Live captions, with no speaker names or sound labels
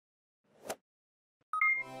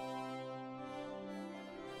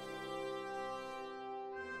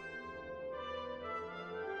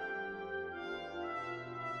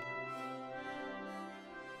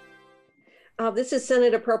This is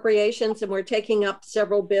Senate Appropriations, and we're taking up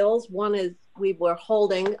several bills. One is we were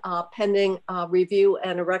holding pending review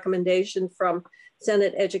and a recommendation from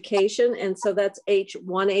Senate Education. And so that's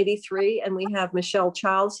H.183. And we have Michelle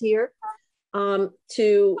Childs here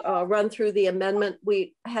to run through the amendment.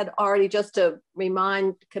 We had already, just to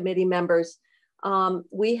remind committee members,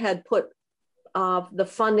 we had put the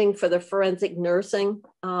funding for the forensic nursing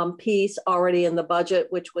piece already in the budget,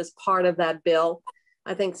 which was part of that bill.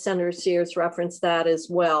 I think Senator Sears referenced that as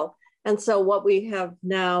well. And so what we have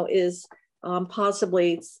now is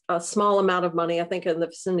possibly a small amount of money, I think in the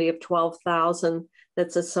vicinity of $12,000,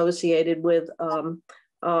 that's associated with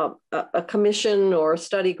a commission or a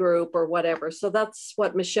study group or whatever. So that's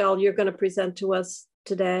what, Michelle, you're going to present to us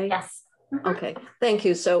today? Yes. Okay, thank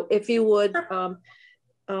you. So if you would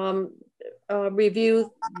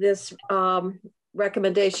review this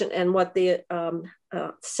recommendation and what the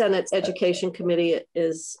Senate Education Committee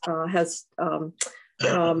has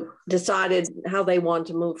decided how they want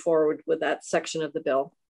to move forward with that section of the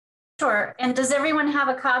bill. Sure. And does everyone have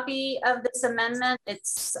a copy of this amendment?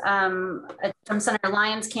 It's from Senator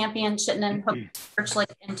Lyons, Campion, Chittenden,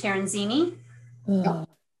 Birchlick, and Terenzini.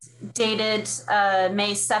 Dated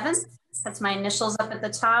May 7th. That's my initials up at the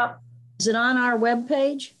top. Is it on our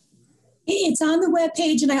webpage? It's on the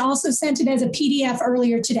webpage, and I also sent it as a PDF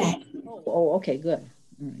earlier today. Oh, okay, good.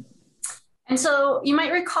 All right. And so you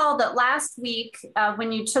might recall that last week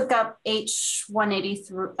when you took up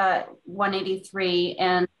H.183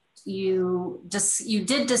 and you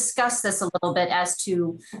did discuss this a little bit as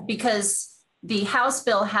to, because the House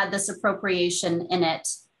bill had this appropriation in it,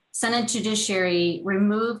 Senate Judiciary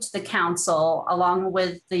removed the council along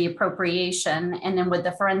with the appropriation, and then with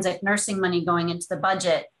the forensic nursing money going into the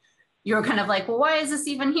budget, you were kind of like, well, why is this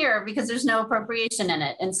even here? Because there's no appropriation in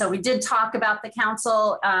it. And so we did talk about the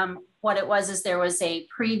council. What it was is there was a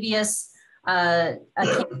previous harm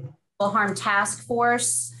task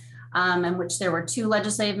force in which there were 2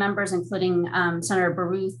 legislative members, including Senator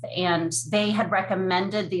Baruth, and they had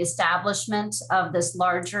recommended the establishment of this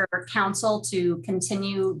larger council to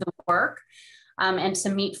continue the work and to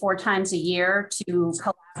meet 4 times a year to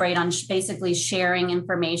collaborate on basically sharing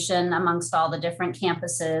information amongst all the different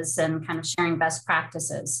campuses and kind of sharing best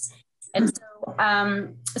practices. And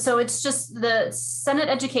so it's just the Senate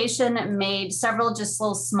Education made several just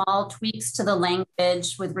little small tweaks to the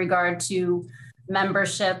language with regard to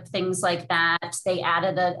membership, things like that. They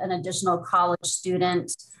added an additional college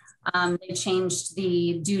student. They changed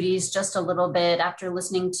the duties just a little bit after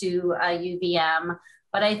listening to UVM.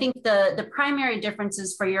 But I think the primary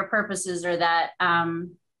differences for your purposes are that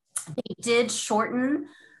they did shorten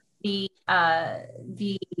the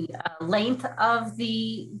length of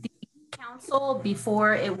the council.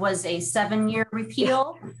 Before it was a 7-year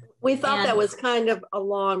repeal. We thought that was kind of a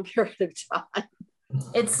long period of time.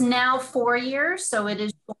 It's now 4 years, so it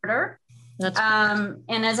is shorter. That's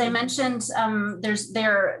and as I mentioned,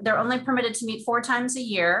 they're only permitted to meet 4 times a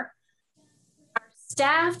year. Are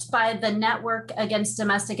staffed by the Network Against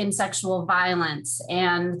Domestic and Sexual Violence,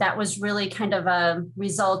 and that was really kind of a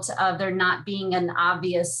result of there not being an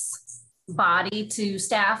obvious body to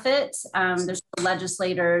staff it. There's no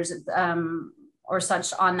legislators or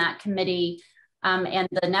such on that committee, and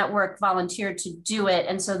the network volunteered to do it,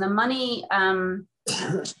 and so the money.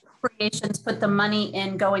 Appropriations put the money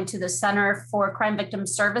in going to the Center for Crime Victim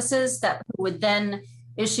Services that would then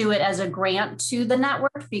issue it as a grant to the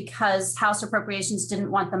network, because House Appropriations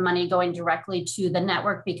didn't want the money going directly to the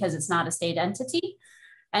network because it's not a state entity.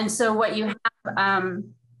 And so what you have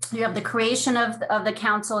the creation of the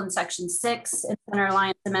council in Section 6 in Senator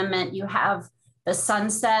Lyons' amendment. You have the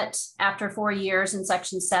sunset after 4 years in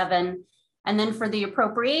Section 7. And then for the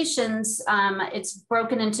appropriations, it's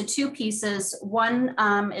broken into 2 pieces. One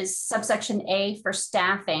is subsection A for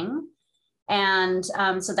staffing. And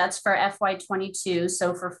so that's for FY22,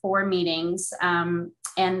 so for 4 meetings. And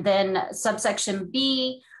then subsection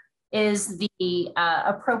B is the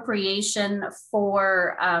appropriation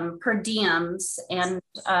for per diems and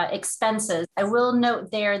expenses. I will note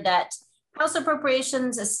there that House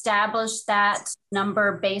Appropriations established that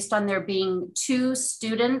number based on there being 2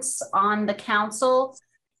 students on the council,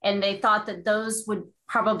 and they thought that those would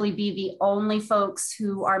probably be the only folks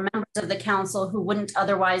who are members of the council who wouldn't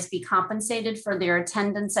otherwise be compensated for their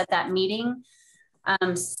attendance at that meeting.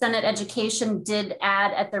 Senate Education did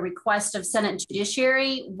add, at the request of Senate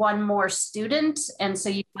Judiciary, 1 more student, and so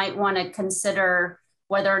you might want to consider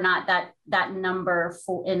whether or not that number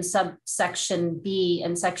in subsection B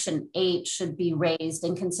and section 8 should be raised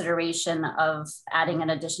in consideration of adding an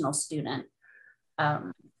additional student.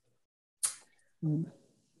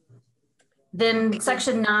 Then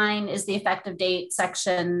section 9 is the effective date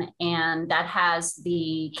section, and that has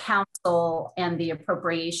the council and the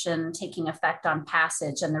appropriation taking effect on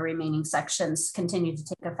passage, and the remaining sections continue to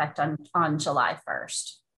take effect on July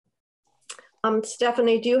 1st.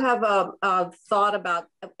 Stephanie, do you have a thought about,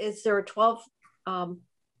 is there a 12,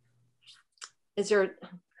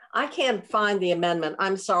 I can't find the amendment.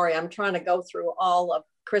 I'm sorry, I'm trying to go through all of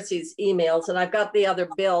Chrissy's emails, and I've got the other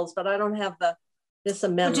bills, but I don't have this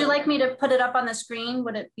amendment. Would you like me to put it up on the screen?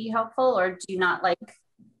 Would it be helpful, or do you not like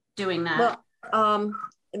doing that? Well,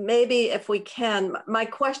 maybe if we can. My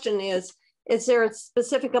question is there a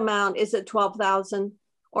specific amount? Is it 12,000?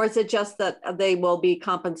 Or is it just that they will be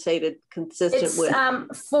compensated consistent with?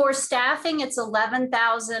 For staffing, it's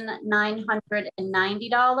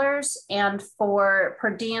 $11,990. And for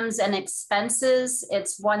per diems and expenses,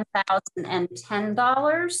 it's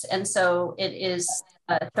 $1,010. And so it is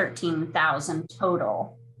 13,000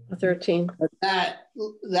 total. 13. But that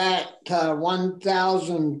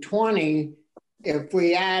 1,020, if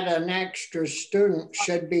we add an extra student,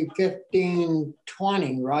 should be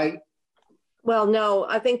 1,520, right? Well, no,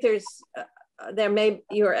 I think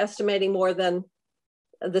you're estimating more than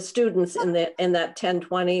the students in that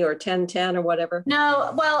 1020 or 1010 or whatever.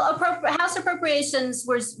 No, well, House Appropriations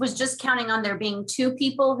was just counting on there being 2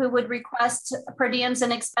 people who would request per diems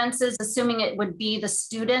and expenses, assuming it would be the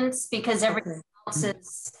students, because everyone else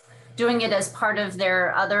is doing it as part of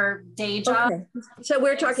their other day job. Okay. So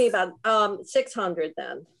we're talking about 600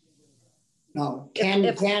 then. No,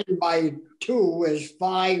 10 by 2 is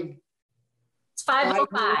 5.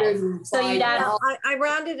 505. So you'd add. I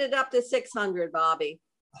rounded it up to 600, Bobby.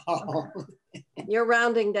 Oh. You're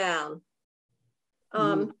rounding down.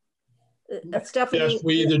 Stephanie. Yes,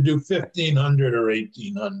 we either do 1,500 or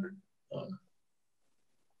 1,800.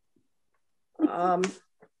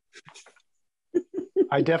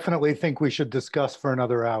 I definitely think we should discuss for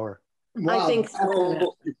another hour. Well, I think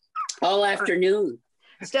so. All afternoon.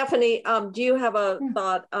 Stephanie, do you have a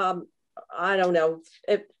thought? I don't know.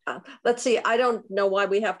 Let's see. I don't know why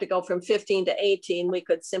we have to go from 15 to 18. We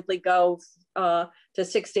could simply go to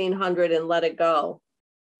 1,600 and let it go.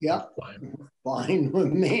 Yeah, fine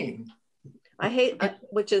with me. I hate,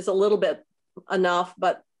 which is a little bit enough,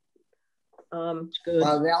 but Good.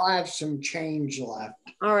 Well, they'll have some change left.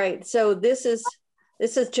 all right. So this is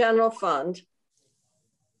general fund.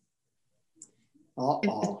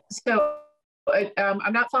 Uh-oh. So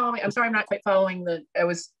I'm not following. I'm sorry, I'm not quite following I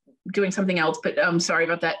was doing something else, but I'm sorry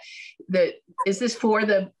about that. Is this for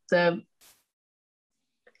the funding?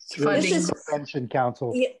 This is Prevention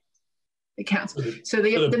Council. Yeah. The council. So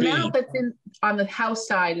the amount that's in on the House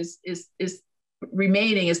side is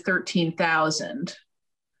remaining is 13,000.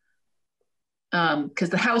 Because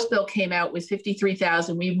the House bill came out with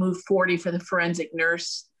 53,000. We moved 40 for the forensic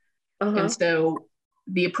nurse, and so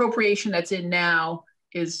the appropriation that's in now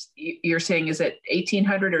is, you're saying, is it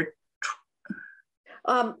 1,800 or?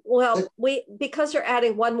 Well, because you're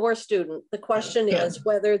adding one more student, the question is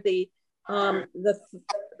whether the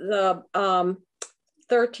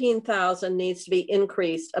 13,000 needs to be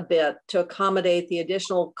increased a bit to accommodate the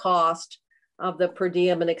additional cost of the per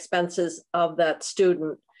diem and expenses of that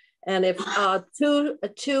student. And if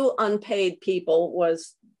two unpaid people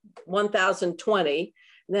was 1,020,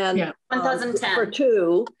 then 1,010 for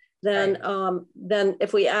 2, then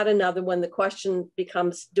if we add another one, the question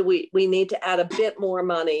becomes: do we need to add a bit more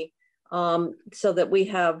money so that we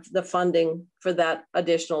have the funding for that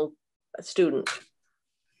additional student?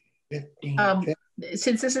 15,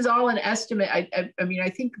 Since this is all an estimate, I mean,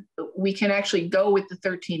 I think we can actually go with the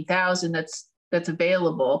 13,000 that's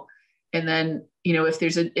available, and then, you know, if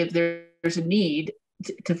there's a need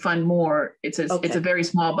to fund more, it's a very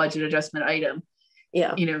small budget adjustment item.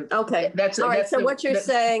 Yeah. You know. Okay. That's all right. that's so what you're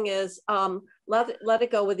saying is let it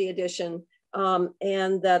go with the addition,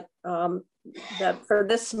 and that for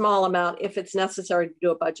this small amount, if it's necessary to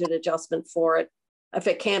do a budget adjustment for it, if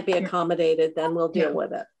it can't be accommodated, then we'll deal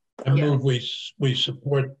with it. I move we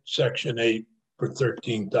support Section 8 for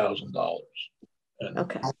 $13,000.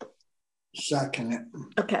 Okay. second it.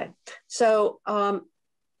 Okay. So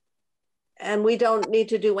and we don't need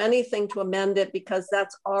to do anything to amend it because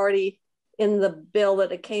that's already in the bill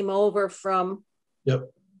that it came over from the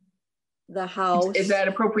House. Is that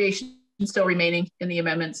appropriation still remaining in the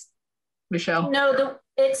amendments, Michelle? No, the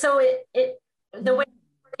way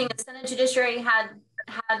the Senate Judiciary had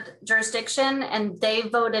jurisdiction, and they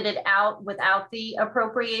voted it out without the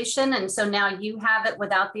appropriation, and so now you have it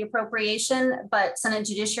without the appropriation. But Senate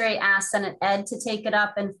Judiciary asked Senate Ed to take it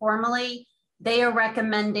up informally. They are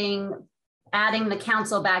recommending adding the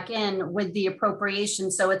council back in with the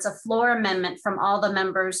appropriation. So it's a floor amendment from all the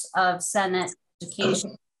members of Senate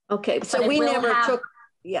Education. Okay, so But it we will never have- took,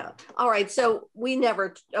 yeah. All right, so we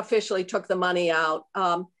never officially took the money out.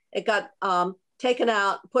 It got taken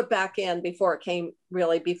out, put back in before it came,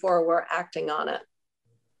 really, before we're acting on it.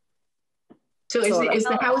 So is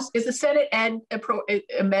the Senate Ed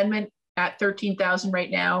amendment at 13,000 right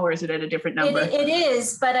now, or is it at a different number? It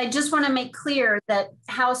is, but I just want to make clear that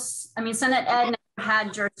Senate Ed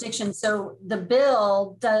had jurisdiction. So the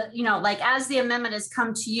bill, like as the amendment has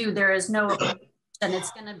come to you, there is no, and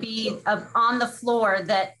it's going to be on the floor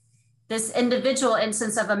that this individual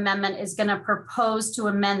instance of amendment is going to propose to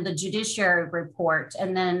amend the judiciary report.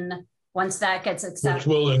 And then once that gets accepted. Which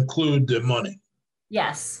will include the money.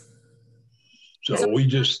 Yes. So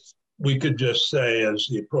we could just say, as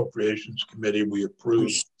the Appropriations Committee, we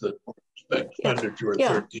approve the expenditure of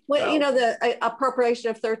 13,000. Well, the appropriation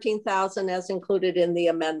of 13,000 as included in the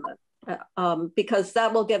amendment, because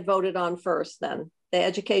that will get voted on first. Then the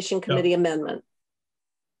Education Committee amendment.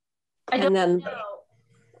 I don't know.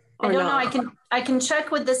 I can check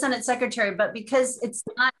with the Senate Secretary, but because it's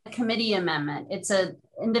not a committee amendment, it's an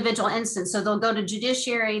individual instance. So they'll go to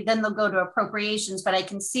Judiciary, then they'll go to Appropriations, but I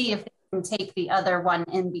can see if they can take the other one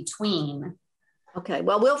in between. Okay,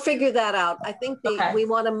 well, we'll figure that out. I think we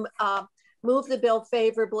want to move the bill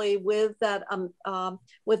favorably with that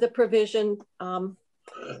with the provision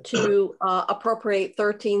to appropriate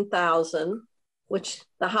 13,000, which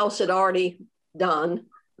the House had already done.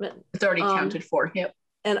 It's already accounted for. Yep.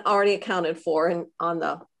 And already accounted for on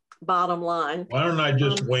the bottom line. Why don't I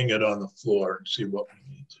just wing it on the floor and see what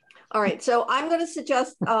we need? All right, so I'm going to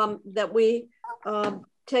suggest that we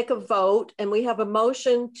take a vote, and we have a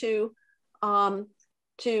motion to the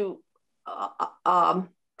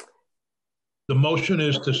motion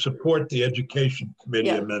is to support the Education Committee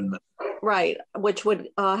amendment. Right, which would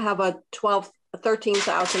have a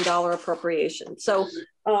 $13,000 appropriation. So,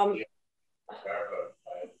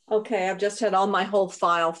 okay, I've just had my whole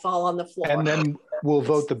file fall on the floor. And then we'll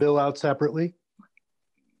vote the bill out separately?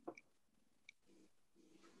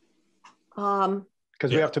 Because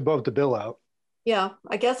we have to vote the bill out. Yeah,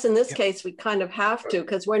 I guess in this case, we kind of have to,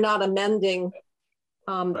 because we're not amending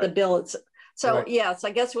the bill. So yes, I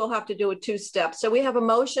guess we'll have to do a two-step. So we have a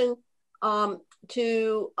motion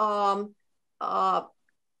to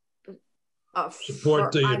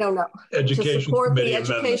support the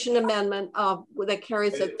Education amendment that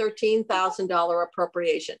carries a $13,000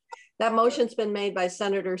 appropriation. That motion's been made by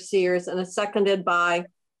Senator Sears and is seconded by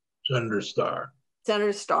Senator Starr.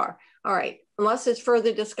 Senator Starr. All right. Unless there's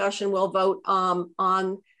further discussion, we'll vote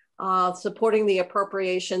on supporting the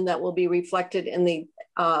appropriation that will be reflected in the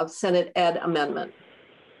Senate Ed amendment.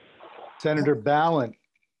 Senator Ballant.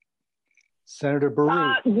 Senator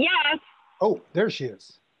Baruch. Yes. Oh, there she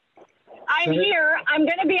is. I'm here. I'm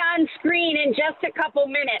going to be on screen in just a couple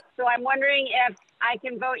minutes. So I'm wondering if I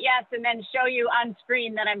can vote yes and then show you on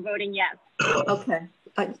screen that I'm voting yes. Okay.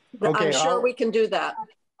 I'm sure we can do that.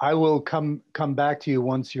 I will come back to you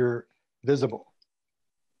once you're visible.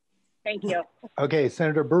 Thank you. Okay,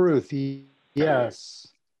 Senator Baruch, yes.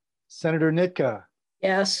 Senator Nitka.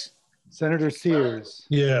 Yes. Senator Sears.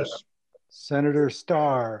 Yes. Senator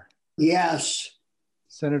Starr. Yes.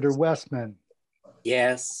 Senator Westman.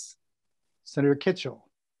 Yes. Senator Kitchell.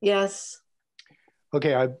 Yes.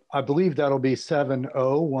 Okay, I believe that'll be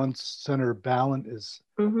 7-0 once Senator Ballant is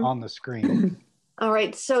on the screen. All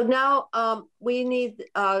right, so now we need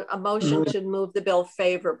a motion to move the bill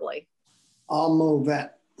favorably. I'll move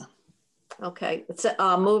it. Okay, it's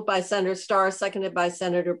moved by Senator Starr, seconded by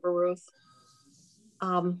Senator Baruch.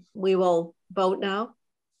 We will vote now.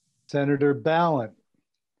 Senator Ballant.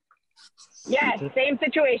 Yes, same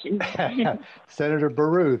situation. Senator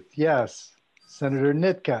Baruch, yes. Senator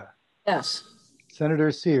Nitka. Yes.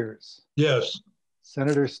 Senator Sears. Yes.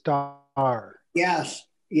 Senator Starr. Yes.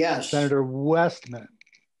 Yes. Senator Westman.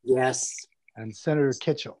 Yes. And Senator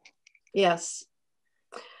Kitchell. Yes.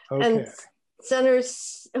 Okay. And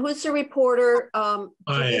Senators, who's the reporter? I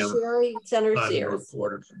am. Senator I'm Sears.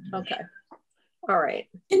 reporter. Okay. All right.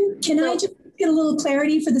 Can I just get a little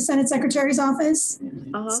clarity for the Senate Secretary's office?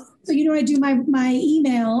 Uh-huh. So I do my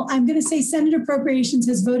email. I'm going to say Senate Appropriations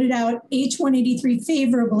has voted out H.183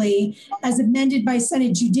 favorably as amended by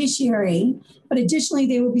Senate Judiciary, but additionally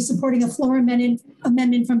they will be supporting a floor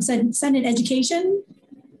amendment from Senate Education.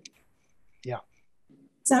 Yeah.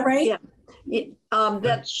 Is that right? Yeah.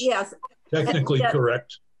 Yes. Technically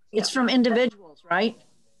correct. It's from individuals, right?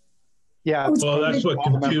 Yeah. Well, that's what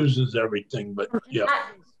confuses everything, but yeah.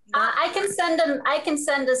 I can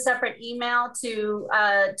send a separate email to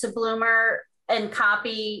Bloomer and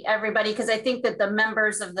copy everybody, because I think that the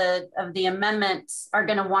members of the amendment are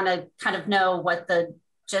going to want to kind of know what the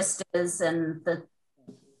gist is, and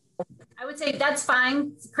I would say that's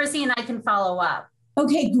fine. Chrissy and I can follow up.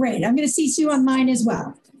 Okay, great. I'm going to CC you on mine as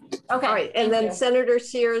well. Okay. All right, and then Senator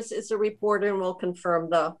Sears is a reporter and will confirm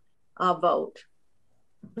the vote.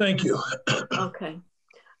 Thank you. Okay.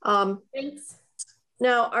 Thanks.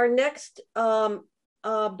 Now, our next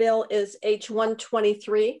bill is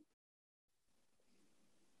H.183.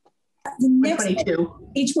 The next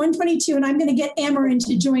H.122, and I'm going to get Amarin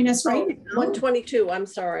to join us right now. 122, I'm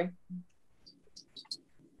sorry.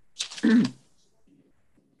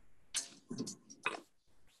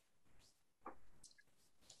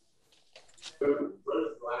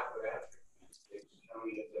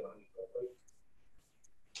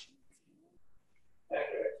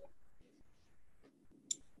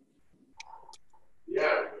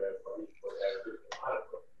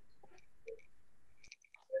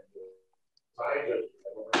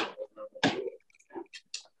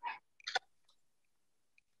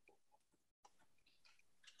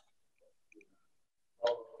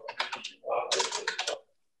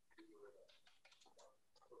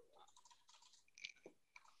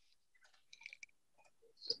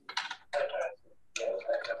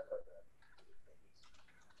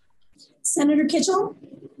 Senator Kitchell?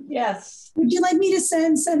 Yes. Would you like me to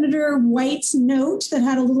send Senator White's note that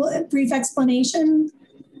had a little brief explanation?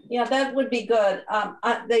 Yeah, that would be good.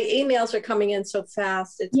 The emails are coming in so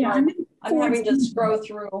fast. It's yeah, hard. I'm having to scroll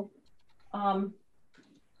through.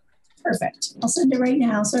 Perfect. I'll send it right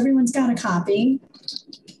now so everyone's got a copy.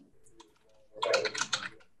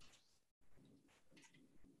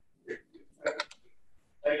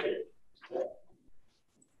 Thank you.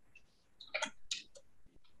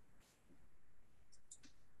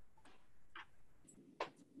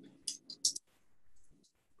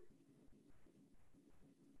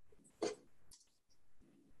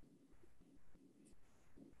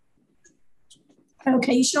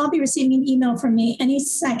 Okay, you should all be receiving an email from me any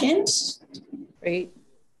second. Great.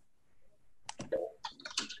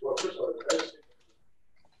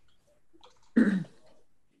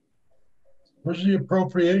 Where's the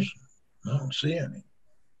appropriation? I don't see any.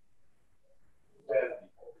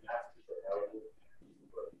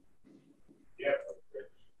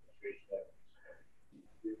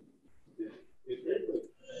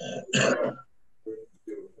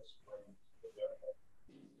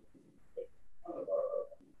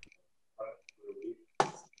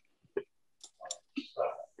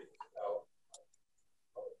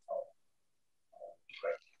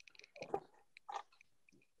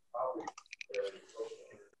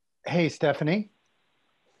 Hey, Stephanie.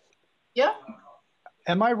 Yeah.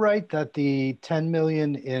 Am I right that the 10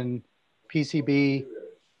 million in PCB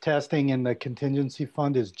testing in the contingency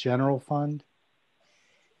fund is general fund?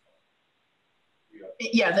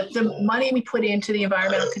 Yeah, the money we put into the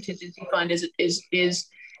environmental contingency fund is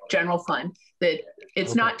general fund. That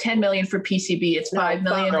it's not 10 million for PCB, it's 5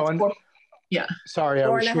 million. No, yeah. Sorry, I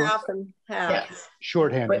was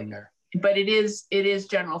shorthanding there. But it is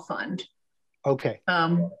general fund. Okay.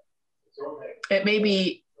 It may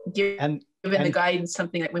be given the guidance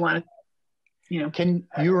something that we want to, Can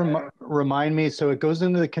you remind me? So it goes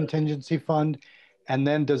into the contingency fund, and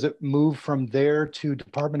then does it move from there to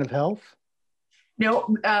Department of Health?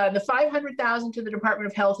 No, the 500,000 to the Department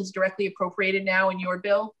of Health is directly appropriated now in your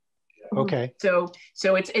bill. Okay. So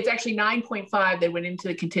it's actually 9.5 that went into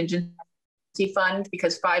the contingency fund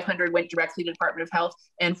because 500 went directly to Department of Health,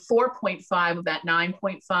 and 4.5 of that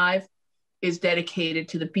 9.5 is dedicated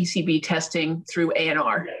to the PCB testing through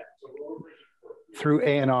A&R. Through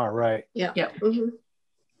A&R, right? Yeah.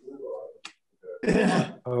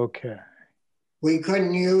 Yeah. Okay. We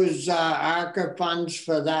couldn't use ARCA funds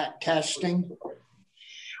for that testing?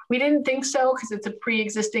 We didn't think so because it's a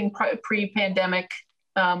pre-existing, pre-pandemic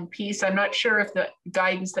piece. I'm not sure if the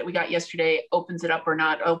guidance that we got yesterday opens it up or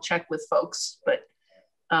not. I'll check with folks, but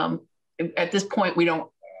at this point, we don't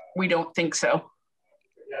think so.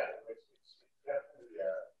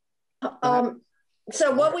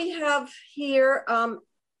 So what we have here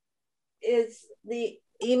is the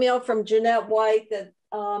email from Jeanette White that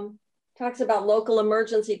talks about local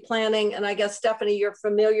emergency planning. And I guess, Stephanie, you're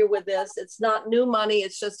familiar with this. It's not new money,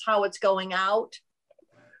 it's just how it's going out.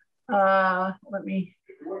 Let me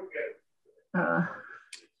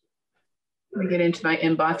get into my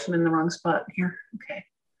inbox. I'm in the wrong spot here. Okay.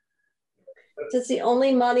 It's the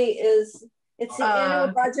only money it's the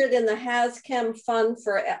annual budget in the HASChem fund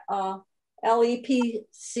for LEPCSs.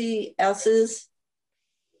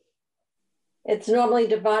 It's normally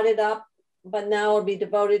divided up, but now it'll be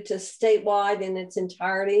devoted to statewide in its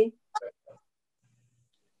entirety.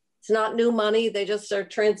 It's not new money. They just are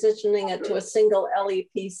transitioning it to a single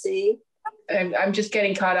LEPC. I'm just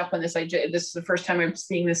getting caught up on this. This is the first time I'm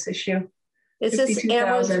seeing this issue. Is this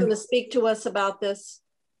Amber's going to speak to us about this?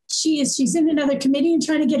 She is. She's in another committee and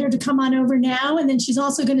trying to get her to come on over now. And then she's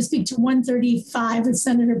also going to speak to 135 with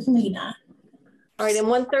Senator Polina. All right, and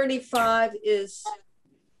 135 is...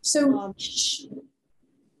 So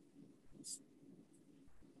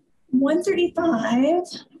 135.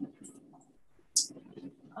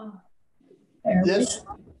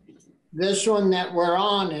 This one that we're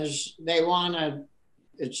on is, they want to,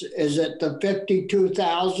 is it the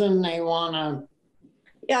 52,000 they want to?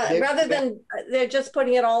 Yeah, rather than, they're just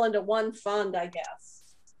putting it all into one fund, I guess.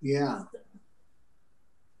 Yeah.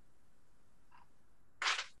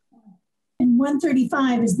 And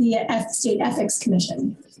 135 is the State Ethics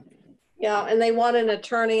Commission. Yeah, and they want an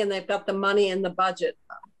attorney and they've got the money in the budget.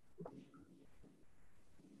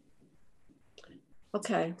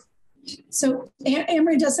 Okay. So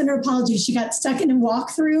Amory does send her apologies. She got stuck in a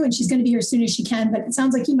walkthrough and she's going to be here as soon as she can, but it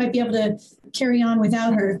sounds like you might be able to carry on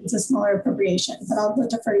without her. It's a smaller appropriation, but I'll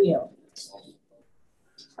defer to you.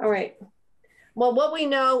 All right. Well, what we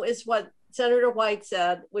know is what Senator White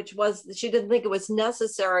said, which was she didn't think it was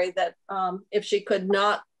necessary that if she could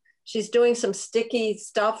not, she's doing some sticky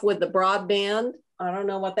stuff with the broadband. I don't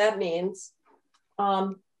know what that means.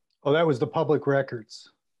 Oh, that was the public records.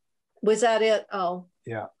 Was that it? Oh.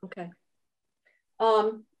 Yeah. Okay.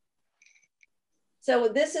 So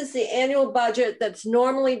this is the annual budget that's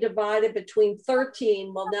normally divided between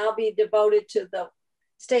 13 will now be devoted to the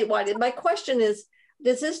statewide. And my question is,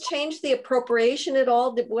 does this change the appropriation at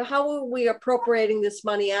all? How are we appropriating this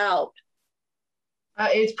money out?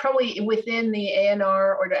 It's probably within the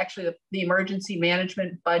ANR or actually the emergency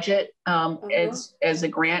management budget as a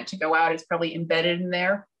grant to go out. It's probably embedded in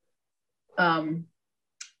there.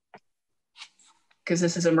 Because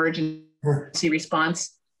this is emergency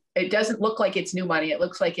response. It doesn't look like it's new money. It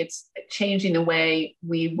looks like it's changing the way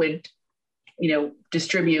we would,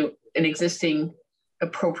 distribute an existing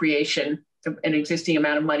appropriation, an existing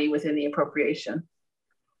amount of money within the appropriation.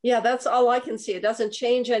 Yeah, that's all I can see. It doesn't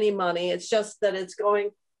change any money. It's just that it's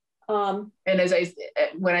going. And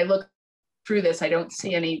when I look through this, I don't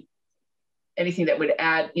see anything that would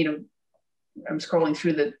add, I'm scrolling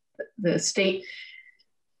through the state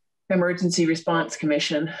Emergency Response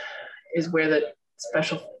Commission is where the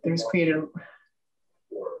there's created.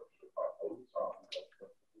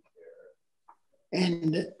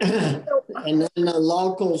 And then the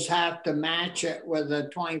locals have to match it with a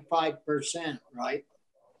 25%, right?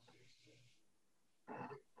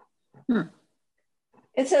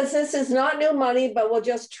 It says this is not new money, but we'll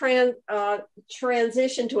just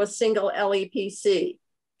transition to a single LEPC.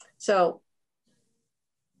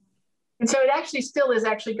 And so it actually still is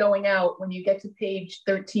actually going out when you get to page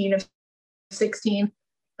 13 of 16.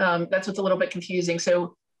 That's what's a little bit confusing.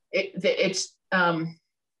 So it's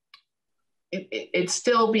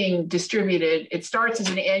still being distributed. It starts as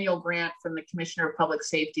an annual grant from the Commissioner of Public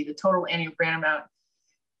Safety, the total annual grant amount,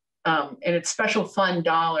 and it's special fund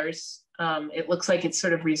dollars. It looks like it's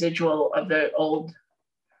sort of residual of the old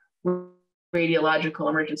radiological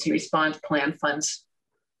emergency response plan funds.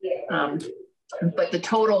 But the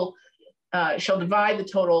total shall divide the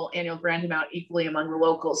total annual grant amount equally among the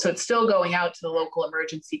locals. So it's still going out to the local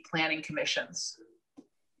emergency planning commissions.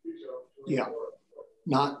 Yeah,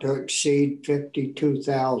 not to exceed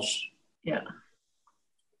 52,000. Yeah.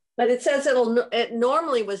 But it says it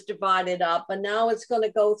normally was divided up, but now it's going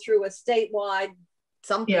to go through a statewide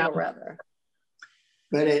something or other.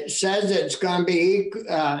 But it says it's going to be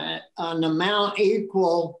an amount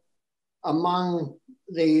equal among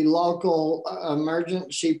the local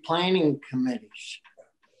emergency planning committees.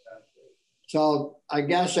 So I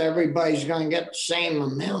guess everybody's going to get the same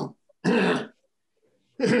amount.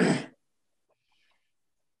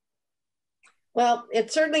 Well,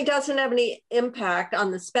 it certainly doesn't have any impact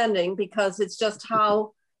on the spending because it's just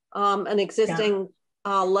how an existing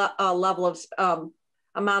level of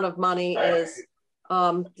amount of money is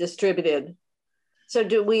distributed. So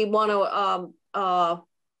do we want to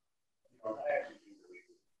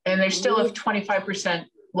and there's still a 25%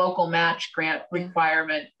 local match grant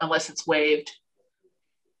requirement unless it's waived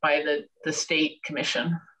by the state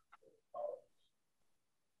commission.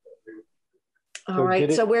 All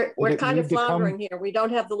right, so we're kind of floundering here. We don't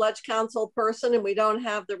have the Ledge Council person and we don't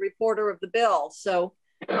have the reporter of the bill. So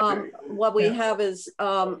what we have is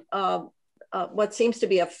what seems to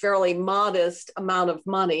be a fairly modest amount of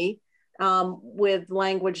money with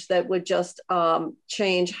language that would just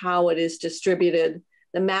change how it is distributed.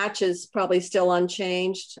 The match is probably still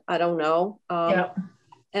unchanged. I don't know.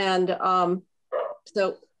 And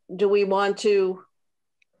so do we want to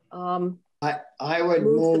I would move the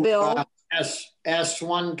move bill?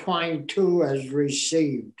 S122 as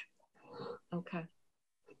received. Okay.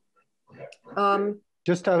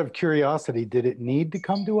 Just out of curiosity, did it need to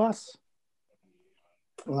come to us?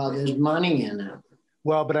 Well, there's money in it.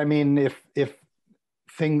 Well, but I mean, if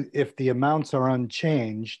the amounts are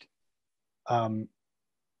unchanged,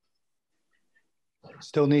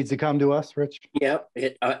 still needs to come to us, Rich? Yep,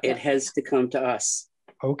 it has to come to us.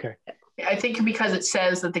 Okay. I think because it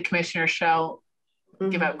says that the commissioner shall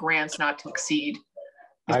give out grants not to exceed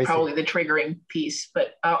is probably the triggering piece,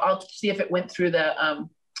 but I'll see if it went through the.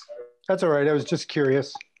 That's all right. I was just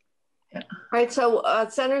curious. Yeah. All right. So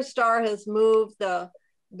Senator Starr has moved the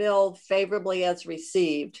bill favorably as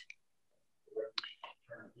received.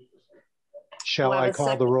 Shall I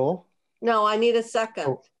call the roll? No, I need a second.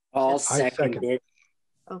 Oh, I'll second it.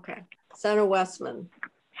 Okay. Senator Westman.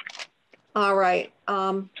 All right.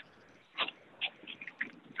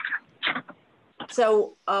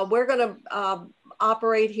 So we're going to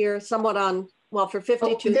operate here somewhat on, well, for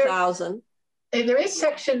 52,000. There is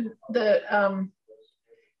section, there's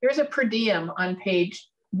a per diem on page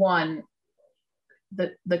 1,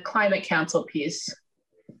 the climate council piece.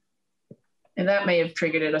 And that may have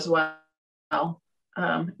triggered it as well.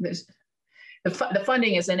 The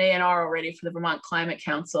funding is an A&R already for the Vermont Climate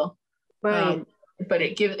Council. Right. But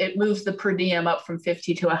it moves the per diem up from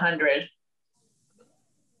 50 to 100.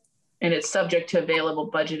 And it's subject to available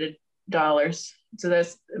budgeted dollars. So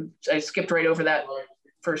I skipped right over that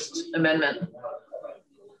first amendment.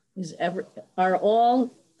 Are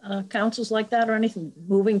all councils like that or anything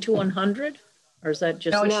moving to 100? Or is that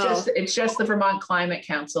just? No, it's just the Vermont Climate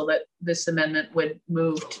Council that this amendment would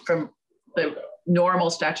move from the normal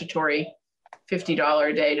statutory $50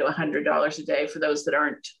 a day to $100 a day for those that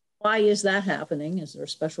aren't. Why is that happening? Is there a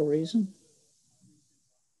special reason?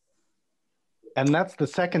 And that's the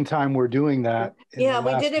second time we're doing that. Yeah,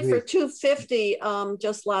 we did it for $250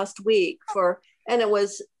 just last week and it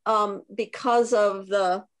was because of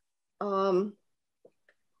the amount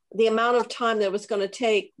of time that it was going to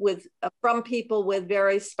take from people with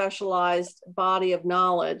very specialized body of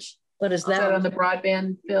knowledge. What is that? On the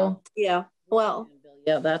broadband bill? Yeah. Well.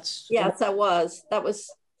 Yeah, that's. Yes, that was.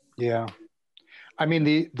 Yeah. I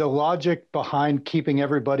mean, the logic behind keeping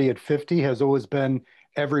everybody at 50 has always been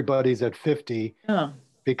everybody's at 50. Yeah.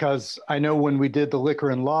 Because I know when we did the liquor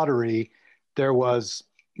and lottery, there was,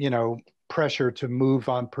 pressure to move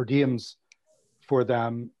on per diems for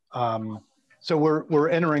them. So we're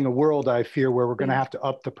entering a world, I fear, where we're going to have to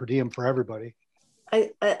up the per diem for everybody.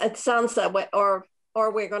 It sounds that way, or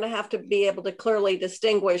we're going to have to be able to clearly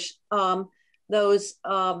distinguish those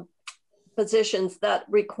positions that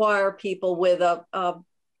require people with a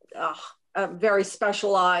very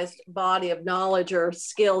specialized body of knowledge or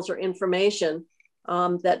skills or information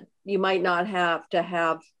that you might not have to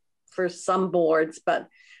have for some boards. But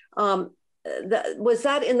was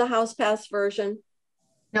that in the House passed version?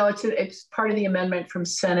 No, it's part of the amendment from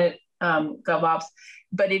Senate GovOps,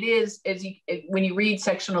 but it is when you read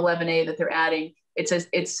section 11A that they're adding, it says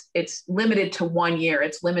it's limited to 1 year.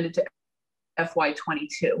 It's limited to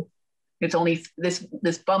FY22. It's only this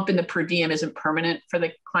bump in the per diem isn't permanent for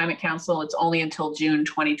the Climate Council. It's only until June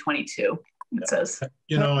 2022. It says.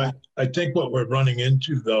 I think what we're running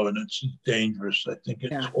into though, and it's dangerous. I think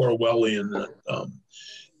it's Orwellian that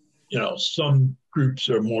some groups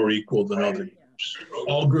are more equal than other groups.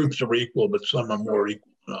 All groups are equal, but some are more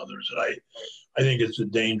equal than others. And I think it's a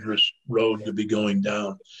dangerous road to be going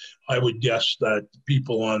down. I would guess that the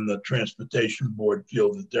people on the transportation board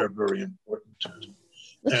feel that they're very important too.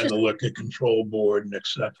 And the liquor control board and et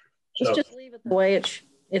cetera. Let's just leave it the way it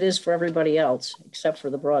is for everybody else, except for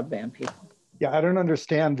the broadband people. Yeah, I don't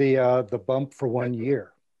understand the bump for 1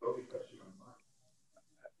 year.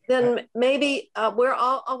 Then maybe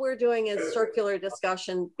all we're doing is circular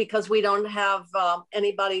discussion because we don't have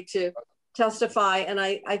anybody to testify. And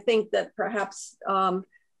I think that perhaps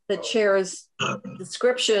the chair's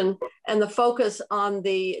description and the focus on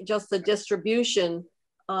just the distribution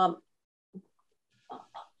of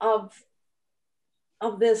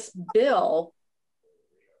this bill.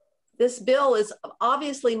 This bill is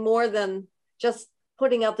obviously more than just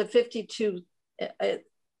putting out the 52.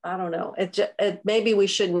 I don't know. Maybe we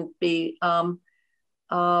shouldn't be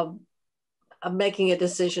making a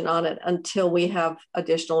decision on it until we have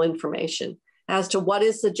additional information as to what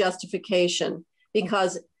is the justification,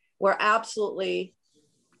 because we're absolutely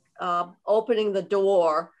opening the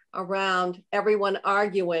door around everyone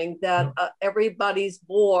arguing that everybody's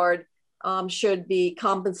board should be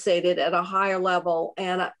compensated at a higher level,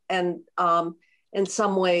 and in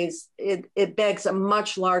some ways, it begs a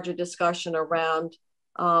much larger discussion around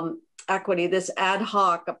equity. This ad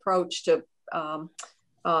hoc approach to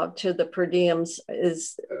the per diems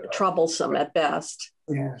is troublesome at best.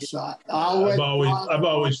 Yes, I've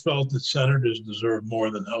always felt that senators deserve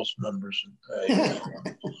more than House members in pay.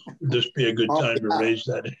 Would this be a good time to raise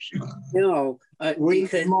that issue? No,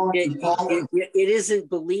 because it isn't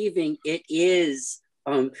believing, it is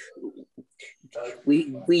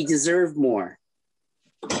we deserve more.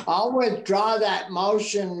 I'll withdraw that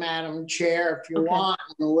motion, Madam Chair, if you want,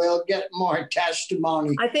 and we'll get more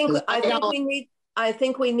testimony. I think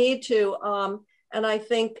we need to, and I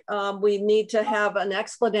think we need to have an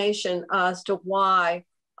explanation as to why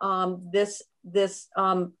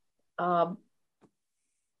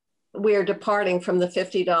we're departing from the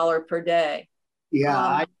 $50 per day.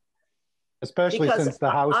 Yeah. Especially since the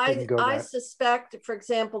House didn't go I back. suspect, for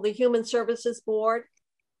example, the Human Services Board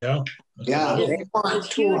is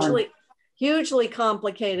hugely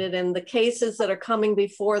complicated, and the cases that are coming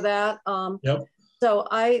before that. So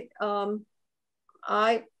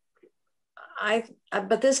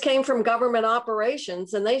but this came from government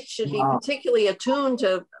operations, and they should be particularly attuned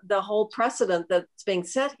to the whole precedent that's being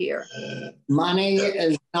set here. Money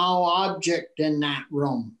is no object in that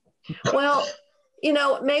room. Well, you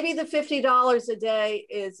know, maybe the $50 a day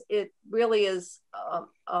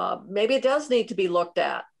maybe it does need to be looked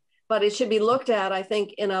at, but it should be looked at, I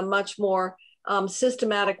think, in a much more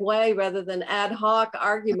systematic way rather than ad hoc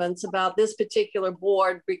arguments about this particular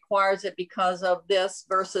board requires it because of this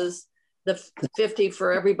versus the 50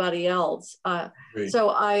 for everybody else.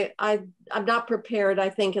 So I'm not prepared,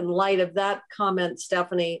 I think, in light of that comment,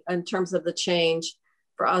 Stephanie, in terms of the change,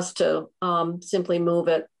 for us to simply move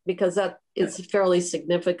it, because that is a fairly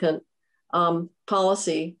significant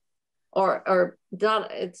policy or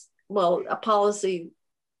not, a policy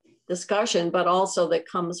discussion, but also that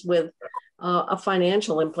comes with a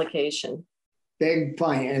financial implication. Big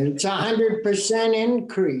point, and it's 100%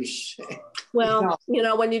 increase. Well, you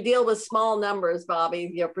know, when you deal with small numbers,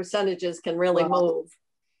 Bobby, your percentages can really move.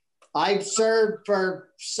 I've served for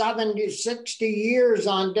 70, 60 years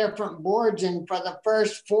on different boards, and for the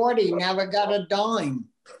first 40, never got a dime.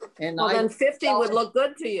 And then 50 would look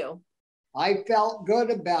good to you. I felt good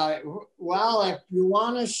about it. Well, if you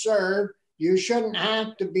want to serve, you shouldn't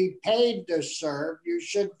have to be paid to serve. You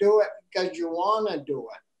should do it because you want to do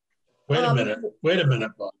it. Wait a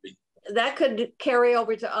minute, Bobby. That could carry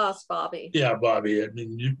over to us, Bobby. Yeah, Bobby. I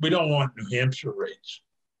mean, we don't want New Hampshire rates.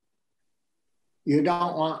 You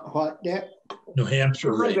don't want what, Dick? New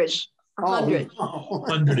Hampshire 100. rates. 100.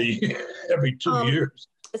 100 every 2 years.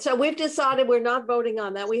 So we've decided we're not voting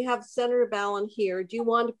on that. We have Senator Ballin here. Do you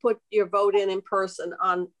want to put your vote in person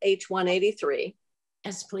on H.183?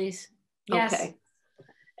 Yes, please. Yes. Okay.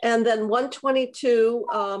 And then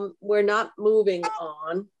 122, we're not moving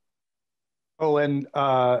on. Oh, and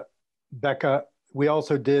Becca, we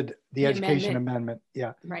also did the education amendment.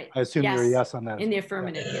 Yeah. Right. I assume you're a yes on that. In the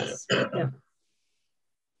affirmative, yes. Yeah.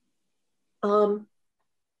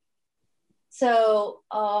 So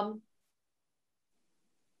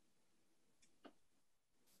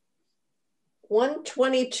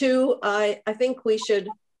 122, I think we should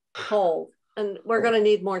hold, and we're going to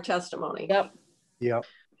need more testimony. Yep.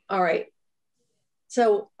 All right.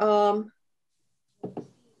 So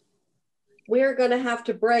we're going to have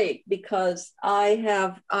to break because I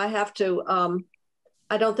have to,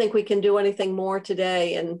 I don't think we can do anything more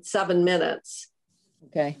today in 7 minutes.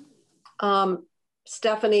 Okay.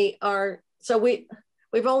 Stephanie, so we've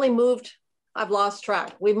only moved, I've lost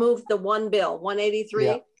track. We moved the one bill, 183.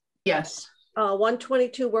 Yeah. Yes.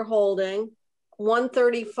 122 we're holding.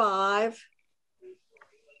 135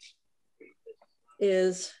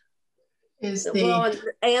 is well,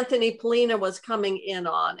 Anthony Polina was coming in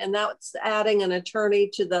on, and that's adding an attorney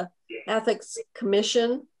to the Ethics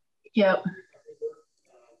Commission. Yep.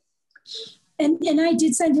 And I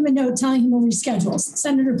did send him a note telling him we'll reschedule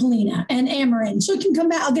Senator Polina and Amarin. She can come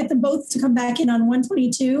back. I'll get them both to come back in on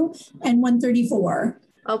 122 and 134.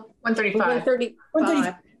 Oh, 135.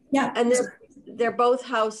 135. Yeah. And they're both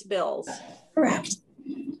House bills. Correct.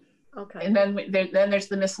 Okay. And then there's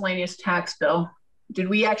the miscellaneous tax bill. Did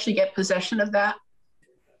we actually get possession of that?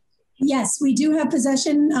 Yes, we do have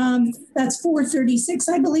possession. That's 436,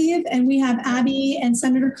 I believe. And we have Abby and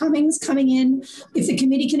Senator Cummings coming in. If the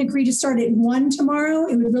committee can agree to start at 1 tomorrow,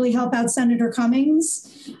 it would really help out Senator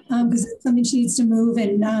Cummings because it's something she needs to move.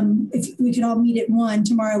 And if we could all meet at 1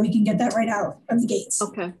 tomorrow, we can get that right out of the gates.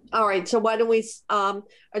 Okay. All right. So why don't we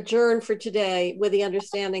adjourn for today with the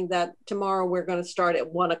understanding that tomorrow we're going to start at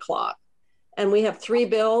 1 o'clock. And we have 3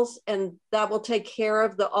 bills, and that will take care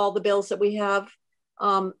of all the bills that we have.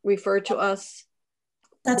 refer to us?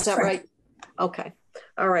 That's Is that correct. right? Okay.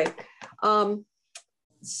 All right. I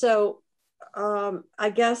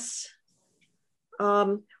guess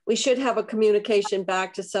we should have a communication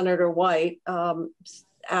back to Senator White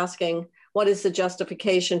asking what is the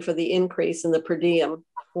justification for the increase in the per diem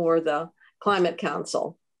for the Climate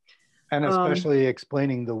Council. And especially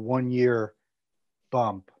explaining the 1 year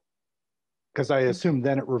bump, because I assume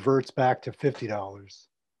then it reverts back to $50.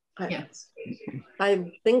 Yes.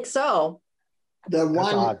 I think so. The one,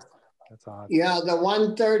 that's odd. That's odd. Yeah, the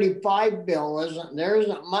 135 bill there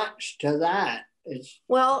isn't much to that. It's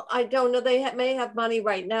well, I don't know. They may have money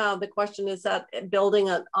right now. The question is that building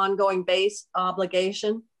an ongoing base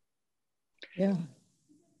obligation. Yeah.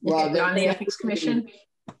 Well, on the Ethics Commission.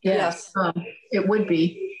 Yes. It would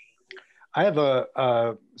be. I have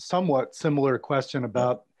a somewhat similar question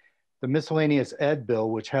about the miscellaneous ed bill,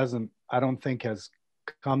 which I don't think has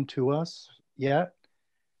come to us yet.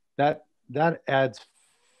 That adds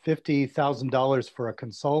 $50,000 for a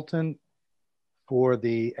consultant for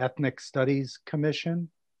the Ethnic Studies Commission,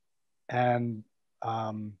 and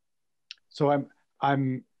so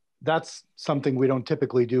that's something we don't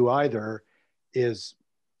typically do either. Is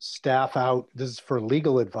staff out? This is for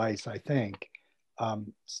legal advice, I think.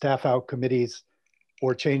 Staff out committees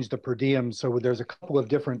or change the per diem. So there's a couple of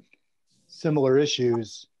different similar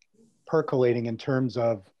issues percolating in terms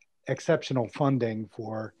of exceptional funding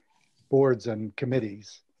for boards and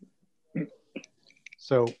committees.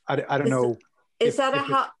 So I don't know. Is that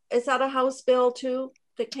a House bill too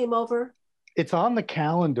that came over? It's on the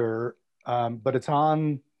calendar, but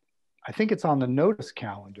I think it's on the notice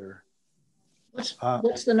calendar.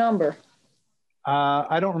 What's the number?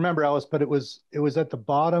 I don't remember, Alice, but it was at the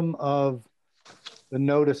bottom of the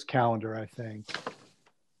notice calendar, I think.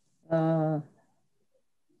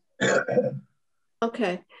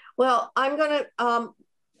 Okay. Well, I'm going to,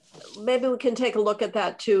 maybe we can take a look at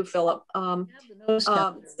that too, Philip.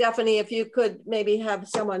 Stephanie, if you could maybe have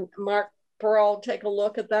someone, Mark Pearl, take a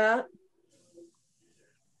look at that.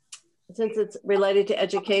 Since it's related to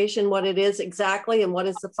education, what it is exactly and what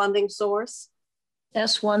is the funding source?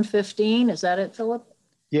 S115, is that it, Philip?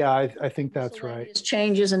 Yeah, I think that's right. It's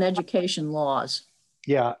changes in education laws.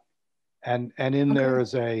 Yeah, and in there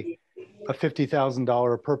is a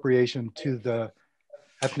 $50,000 appropriation to the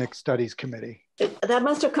Ethnic Studies Committee. That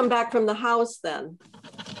must have come back from the House then.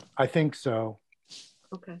 I think so.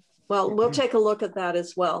 Okay, well, we'll take a look at that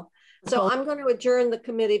as well. So I'm going to adjourn the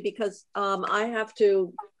committee because I have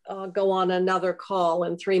to go on another call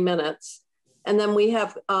in 3 minutes. And then we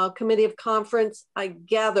have a committee of conference. I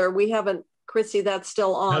gather we haven't, Chrissy, that's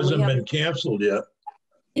still on. Hasn't been canceled yet.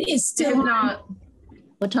 It is still not.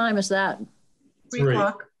 What time is that? 3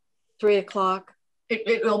 o'clock. 3 o'clock.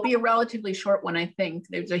 It will be a relatively short one, I think.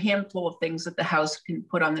 There's a handful of things that the House can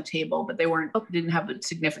put on the table, but they didn't have a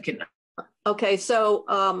significant. Okay, so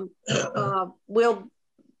we'll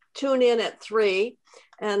tune in at 3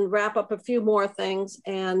 and wrap up a few more things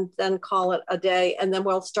and then call it a day. And then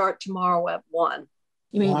we'll start tomorrow at 1.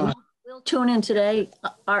 You mean we'll tune in today?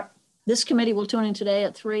 This committee will tune in today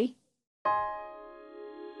at 3?